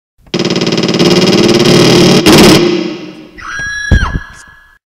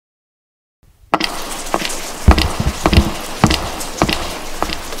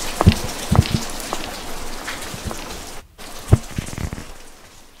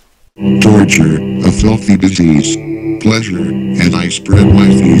Torture, a filthy disease. Pleasure, and I spread my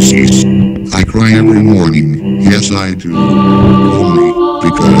feces. I cry every morning, yes I do. Only,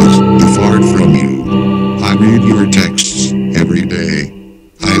 because, the fart from you. I read your texts, every day.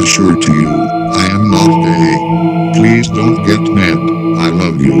 I assure to you, I am not gay. Please don't get mad, I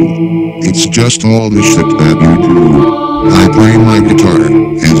love you. It's just all the shit that you do. I play my guitar,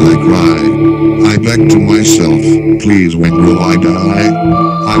 and I cry. I beg to myself, please when will I die?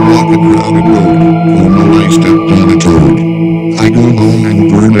 I walk a crowded road, oh no I stepped on a toad. I go home and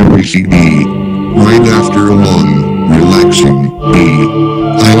burn every CD. Right after a long, relaxing bee.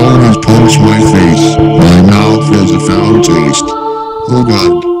 I always polish my face, my mouth has a foul taste. Oh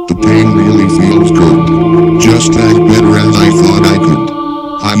god, the pain really feels good. Just as better as I thought I could.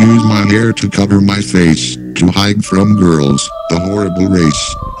 I use my hair to cover my face, to hide from girls, the horrible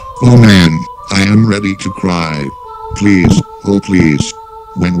race. Oh man, I am ready to cry. Please, oh please.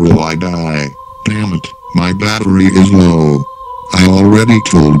 When will I die? Damn it, my battery is low. I already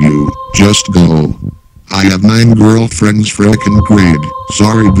told you, just go. I have 9 girlfriends frickin' grade.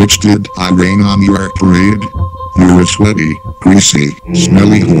 Sorry bitch did I rain on your parade? You're a sweaty, greasy,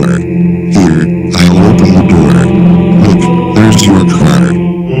 smelly whore. Here, I'll open the door. Look, there's your car.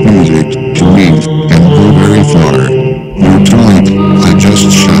 Use it to leave and go very far. You're too late, I just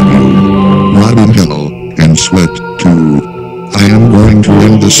shot you. Rot in hell, and sweat too. I am going to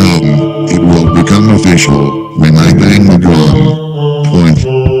end the song. It will become official when I bang the drum. Point.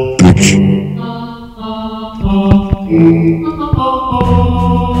 Bitch.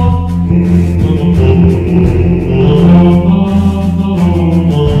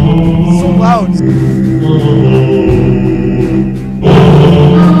 So loud.